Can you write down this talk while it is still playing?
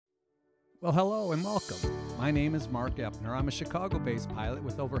Well, hello and welcome. My name is Mark Epner. I'm a Chicago-based pilot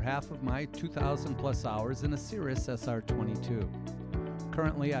with over half of my 2,000 plus hours in a Cirrus SR-22.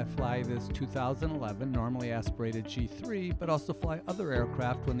 Currently, I fly this 2011 normally aspirated G3, but also fly other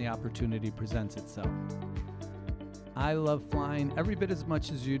aircraft when the opportunity presents itself. I love flying every bit as much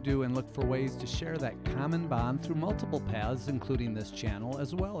as you do and look for ways to share that common bond through multiple paths, including this channel,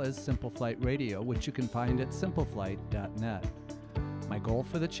 as well as Simple Flight Radio, which you can find at simpleflight.net. My goal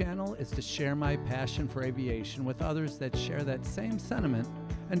for the channel is to share my passion for aviation with others that share that same sentiment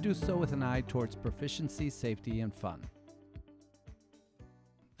and do so with an eye towards proficiency, safety, and fun.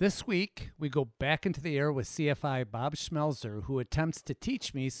 This week, we go back into the air with CFI Bob Schmelzer, who attempts to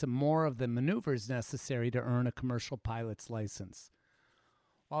teach me some more of the maneuvers necessary to earn a commercial pilot's license.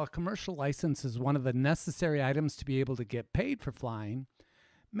 While a commercial license is one of the necessary items to be able to get paid for flying,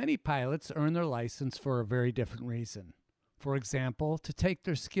 many pilots earn their license for a very different reason. For example, to take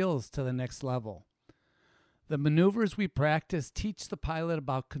their skills to the next level. The maneuvers we practice teach the pilot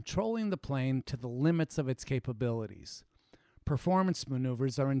about controlling the plane to the limits of its capabilities. Performance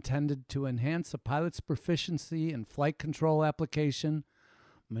maneuvers are intended to enhance a pilot's proficiency in flight control application,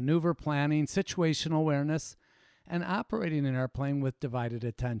 maneuver planning, situational awareness, and operating an airplane with divided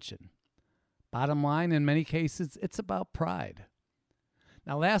attention. Bottom line, in many cases, it's about pride.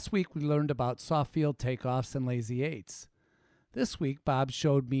 Now, last week we learned about soft field takeoffs and lazy eights. This week, Bob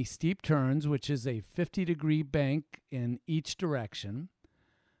showed me steep turns, which is a 50-degree bank in each direction,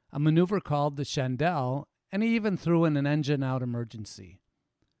 a maneuver called the Chandelles, and he even threw in an engine-out emergency.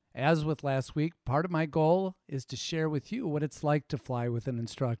 As with last week, part of my goal is to share with you what it's like to fly with an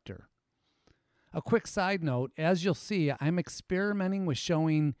instructor. A quick side note, as you'll see, I'm experimenting with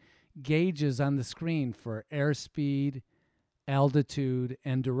showing gauges on the screen for airspeed, altitude,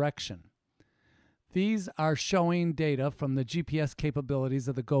 and direction. These are showing data from the GPS capabilities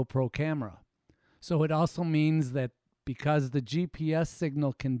of the GoPro camera. So it also means that because the GPS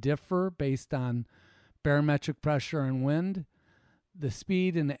signal can differ based on barometric pressure and wind, the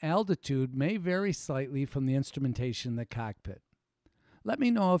speed and altitude may vary slightly from the instrumentation in the cockpit. Let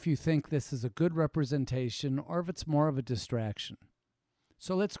me know if you think this is a good representation or if it's more of a distraction.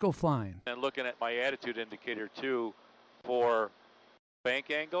 So let's go flying. And looking at my attitude indicator too for bank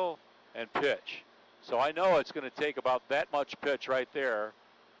angle and pitch. So I know it's going to take about that much pitch right there.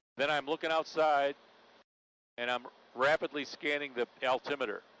 Then I'm looking outside and I'm rapidly scanning the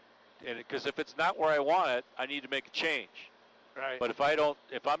altimeter. And because if it's not where I want it, I need to make a change. Right. But if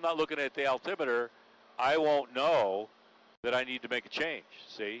I'm not looking at the altimeter, I won't know that I need to make a change.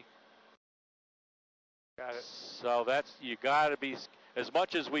 See? Got it. So that's, you got to be, as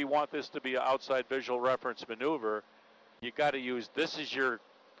much as we want this to be an outside visual reference maneuver, you got to use, this is your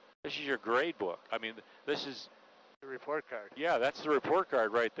grade book. I mean, this is The report card. yeah, that's the report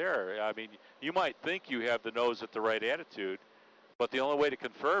card right there. I mean, you might think you have the nose at the right attitude, but the only way to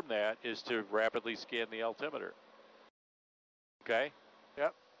confirm that is to rapidly scan the altimeter. Okay?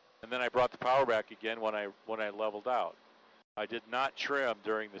 Yep. And then I brought the power back again when I leveled out. I did not trim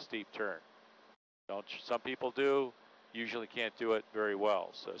during the steep turn. Some people do, usually can't do it very well,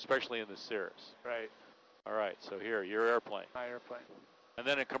 so especially in the Cirrus. Right. All right, so here, your airplane. My airplane. And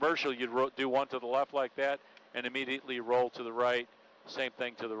then in commercial, you'd do one to the left like that and immediately roll to the right, same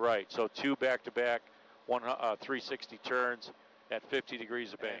thing to the right. So two back-to-back, 360 turns at 50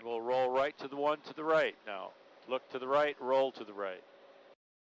 degrees of bank. And we'll roll right to the one to the right now. Look to the right, roll to the right.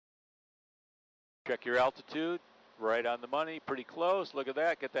 Check your altitude, right on the money, pretty close. Look at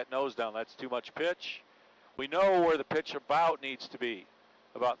that, get that nose down. That's too much pitch. We know where the pitch about needs to be,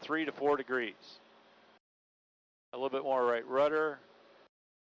 about 3 to 4 degrees. A little bit more right rudder.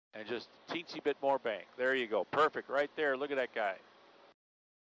 And just a teensy bit more bank. There you go. Perfect. Right there. Look at that guy.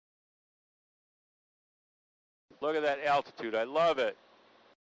 Look at that altitude. I love it.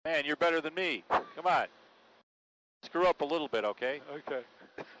 Man, you're better than me. Come on. Screw up a little bit, okay? Okay.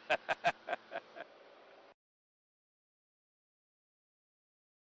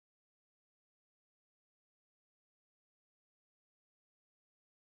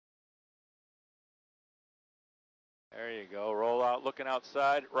 There you go. Roll out, looking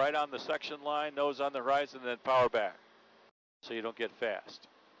outside, right on the section line, nose on the horizon, and then power back so you don't get fast.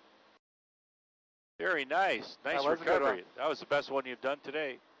 Very nice. Nice recovery. That was the best one you've done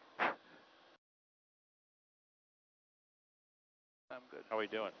today. I'm good. How are we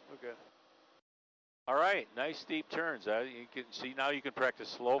doing? We're good. All right. Nice steep turns. You can see now you can practice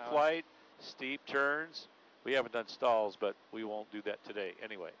slow flight, steep turns. We haven't done stalls, but we won't do that today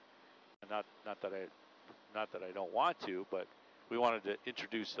anyway. Not that I don't want to, but we wanted to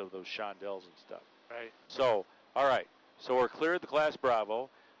introduce some of those Chandelles and stuff. Right. So, all right. So we're cleared the class Bravo.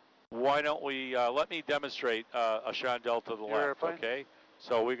 Why don't we, let me demonstrate a chandelle to the left, airplane? okay?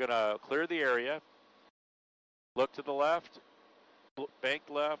 So we're gonna clear the area, look to the left, bank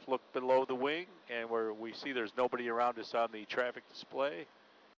left, look below the wing, and where we see there's nobody around us on the traffic display.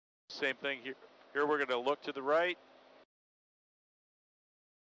 Same thing here. Here we're gonna look to the right,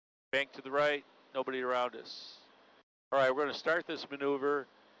 bank to the right, nobody around us. All right, we're gonna start this maneuver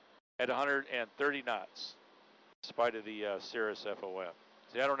at 130 knots, in spite of the Cirrus FOM.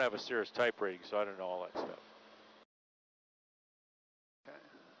 See, I don't have a Cirrus type rating, so I don't know all that stuff.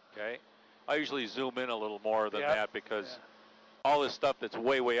 Okay. I usually zoom in a little more than that because all this stuff that's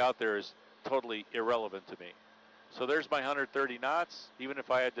way out there is totally irrelevant to me. So there's my 130 knots, even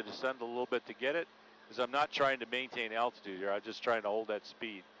if I had to descend a little bit to get it, because I'm not trying to maintain altitude here. I'm just trying to hold that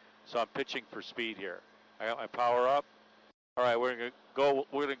speed. So I'm pitching for speed here. I got my power up. All right, we're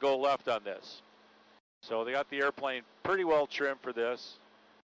gonna go left on this. So they got the airplane pretty well trimmed for this.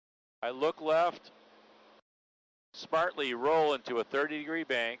 I look left, smartly roll into a 30-degree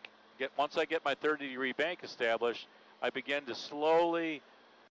bank. Once I get my 30-degree bank established, I begin to slowly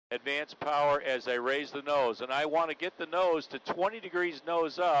advance power as I raise the nose. And I want to get the nose to 20 degrees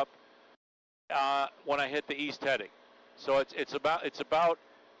nose up when I hit the east heading. So it's about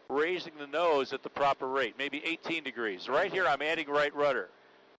raising the nose at the proper rate, maybe 18 degrees. Right here, I'm adding right rudder.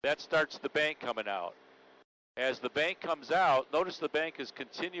 That starts the bank coming out. As the bank comes out, notice the bank is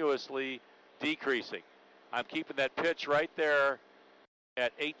continuously decreasing. I'm keeping that pitch right there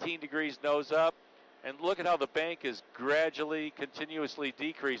at 18 degrees nose up. And look at how the bank is gradually, continuously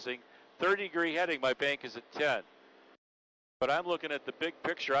decreasing. 30-degree heading, my bank is at 10. But I'm looking at the big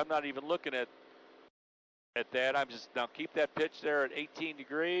picture. I'm not even looking at that. I'm just, now keep that pitch there at 18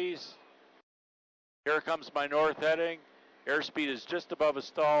 degrees. Here comes my north heading. Airspeed is just above a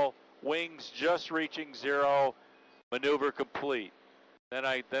stall. Wings just reaching zero. Maneuver complete. Then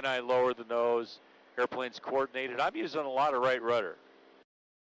I lower the nose. Airplane's coordinated. I'm using a lot of right rudder.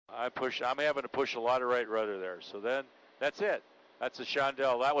 I'm having to push a lot of right rudder there. So then that's it. That's a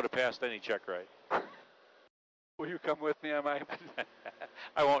chandelle. That would have passed any check right. Will you come with me on my?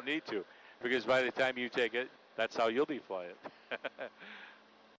 I won't need to, because by the time you take it, that's how you'll be flying.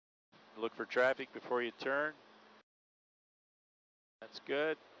 Look for traffic before you turn. That's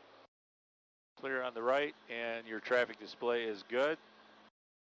good. Clear on the right, and your traffic display is good.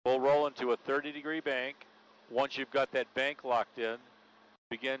 We'll roll into a 30-degree bank. Once you've got that bank locked in,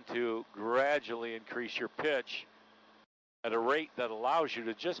 begin to gradually increase your pitch at a rate that allows you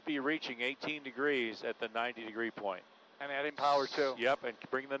to just be reaching 18 degrees at the 90-degree point. And adding power too. Yep, and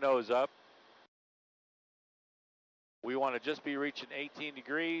bring the nose up. We want to just be reaching 18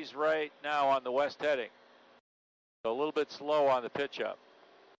 degrees right now on the west heading. So a little bit slow on the pitch up.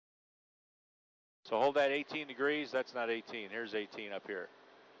 So hold that 18 degrees. That's not 18. Here's 18 up here.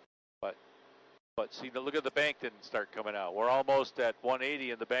 But see, look at the bank didn't start coming out. We're almost at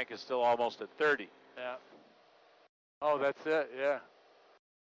 180, and the bank is still almost at 30. Yeah. Oh, that's it. Yeah.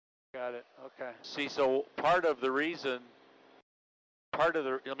 Got it. Okay. See, so part of the reason,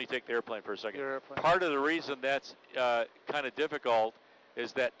 let me take the airplane for a second. Part of the reason that's kind of difficult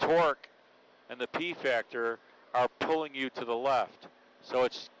is that torque and the P factor are pulling you to the left. So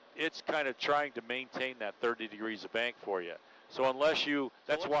it's kind of trying to maintain that 30 degrees of bank for you. So unless you,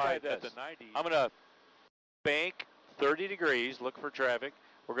 that's why at the 90, I'm going to bank 30 degrees, look for traffic.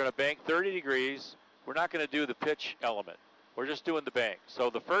 We're going to bank 30 degrees. We're not going to do the pitch element. We're just doing the bank. So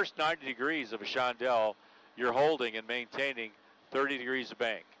the first 90 degrees of a chandelle, you're holding and maintaining 30 degrees of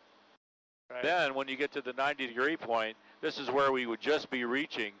bank. Right. Then when you get to the 90-degree point, this is where we would just be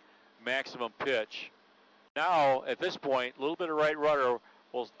reaching maximum pitch. Now, at this point, a little bit of right rudder.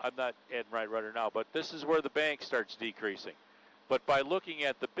 Well, I'm not adding right rudder now, but this is where the bank starts decreasing. But by looking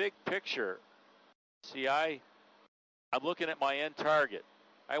at the big picture, see, I'm looking at my end target.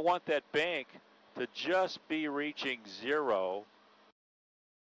 I want that bank to just be reaching zero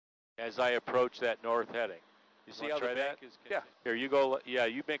as I approach that north heading. You see how the bank is? Yeah. Here you go. Yeah,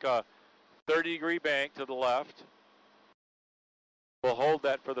 you make a 30-degree bank to the left. We'll hold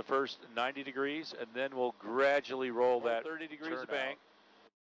that for the first 90 degrees, and then we'll gradually roll that 30 degrees of bank.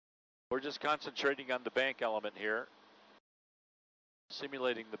 We're just concentrating on the bank element here,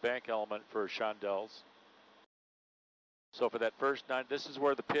 simulating the bank element for chandelles. So for that first 9, this is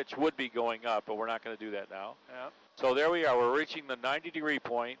where the pitch would be going up, but we're not going to do that now. Yeah. So there we are. We're reaching the 90-degree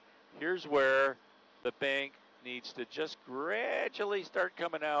point. Here's where the bank needs to just gradually start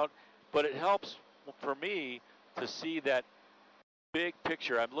coming out, but it helps for me to see that big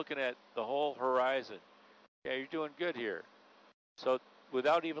picture. I'm looking at the whole horizon. Yeah, you're doing good here. So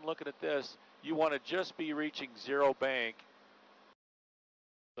without even looking at this, you want to just be reaching zero bank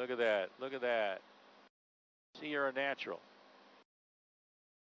Look at that. Look at that. See, you're a natural.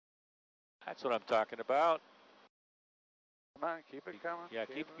 That's what I'm talking about. Come on, keep it coming. Yeah,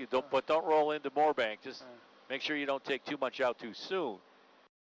 don't roll into more bank. Just make sure you don't take too much out too soon.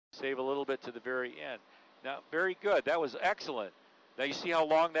 Save a little bit to the very end. Now, very good. That was excellent. Now you see how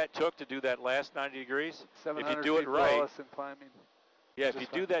long that took to do that last 90 degrees? If you do it right, yeah, if you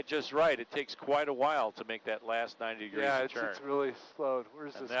do that just right, it takes quite a while to make that last 90 degrees turn. Yeah, it's really slowed.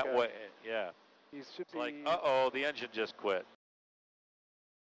 Where's this guy? Way, yeah. He should be like, uh-oh, the engine just quit.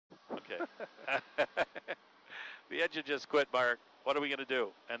 Okay. The engine just quit, Mark. What are we going to do?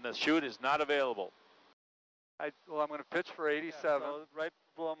 And the chute is not available. Well, I'm going to pitch for 87, so right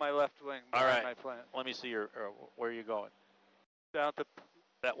below my left wing. All right. My plant. Let me see your. Where are you going? Down to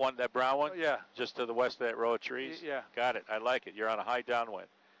that one, that brown one. Yeah. Just to the west of that row of trees. Yeah. Got it. I like it. You're on a high downwind.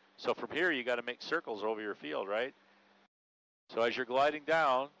 So from here, you got to make circles over your field, right? So as you're gliding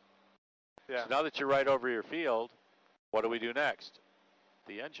down. Yeah. So now that you're right over your field, what do we do next?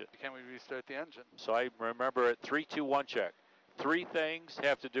 The engine. Can we restart the engine? So I remember it. 3, 2, 1 check. 3 things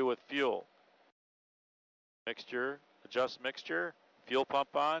have to do with fuel. Mixture, adjust mixture, fuel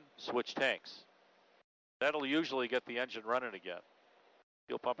pump on, switch tanks. That'll usually get the engine running again.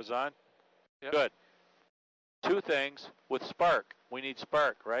 Fuel pump is on? Yep. Good. 2 things with spark. We need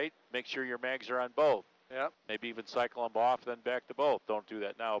spark, right? Make sure your mags are on both. Yep. Maybe even cycle them off, then back to both. Don't do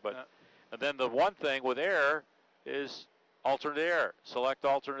that now. But Yep. And then the one thing with air is alternate air. Select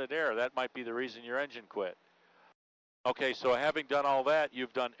alternate air. That might be the reason your engine quit. Okay, so having done all that,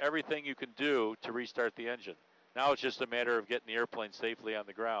 you've done everything you can do to restart the engine. Now it's just a matter of getting the airplane safely on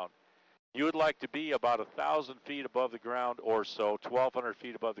the ground. You would like to be about 1,000 feet above the ground or so, 1,200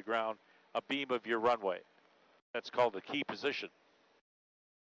 feet above the ground, a beam of your runway. That's called the key position.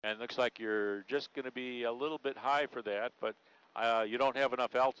 And it looks like you're just going to be a little bit high for that, but you don't have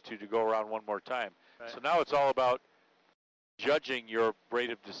enough altitude to go around one more time. Right. So now it's all about judging your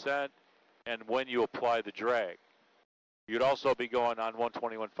rate of descent and when you apply the drag. You'd also be going on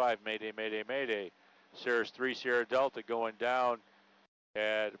 121.5, Mayday, Mayday, Mayday. Cirrus 3 Sierra Delta going down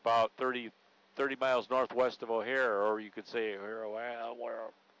at about 30 miles northwest of O'Hare, or you could say O'Hare,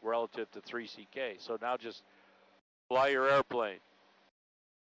 well, relative to 3CK. So now just fly your airplane.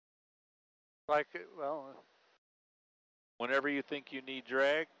 Whenever you think you need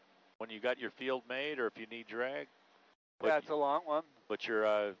drag, when you got your field made, or if you need drag. Yeah, it's a long one. Put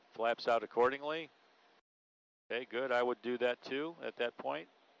your flaps out accordingly. Okay, good. I would do that too at that point.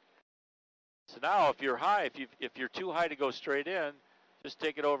 So now, if you're high, if you're too high to go straight in, just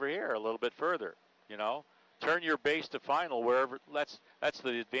take it over here a little bit further. You know, turn your base to final wherever. That's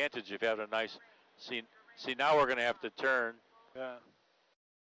the advantage if you have a nice. See now we're going to have to turn. Yeah.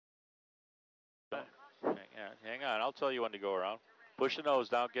 Hang on. I'll tell you when to go around. Push the nose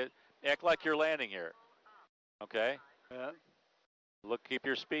down. Act like you're landing here. Okay. Yeah. Keep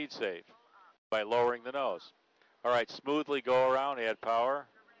your speed safe by lowering the nose. All right, smoothly go around, add power.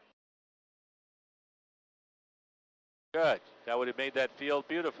 Good. That would have made that field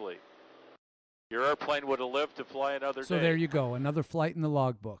beautifully. Your airplane would have lived to fly another day. So there you go, another flight in the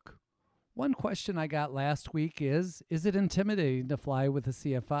logbook. One question I got last week is it intimidating to fly with a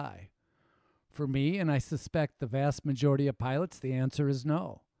CFI? For me, and I suspect the vast majority of pilots, the answer is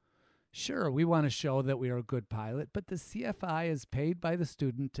no. Sure, we want to show that we are a good pilot, but the CFI is paid by the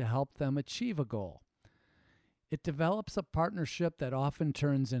student to help them achieve a goal. It develops a partnership that often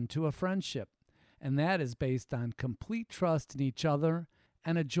turns into a friendship, and that is based on complete trust in each other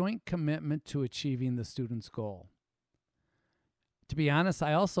and a joint commitment to achieving the student's goal. To be honest,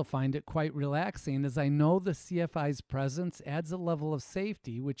 I also find it quite relaxing as I know the CFI's presence adds a level of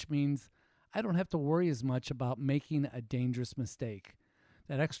safety, which means I don't have to worry as much about making a dangerous mistake.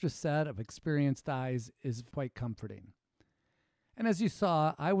 That extra set of experienced eyes is quite comforting. And as you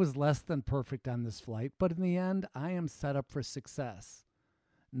saw, I was less than perfect on this flight, but in the end, I am set up for success.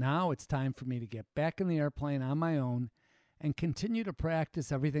 Now it's time for me to get back in the airplane on my own and continue to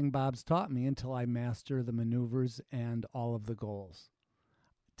practice everything Bob's taught me until I master the maneuvers and all of the goals.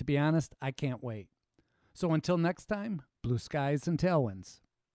 To be honest, I can't wait. So until next time, blue skies and tailwinds.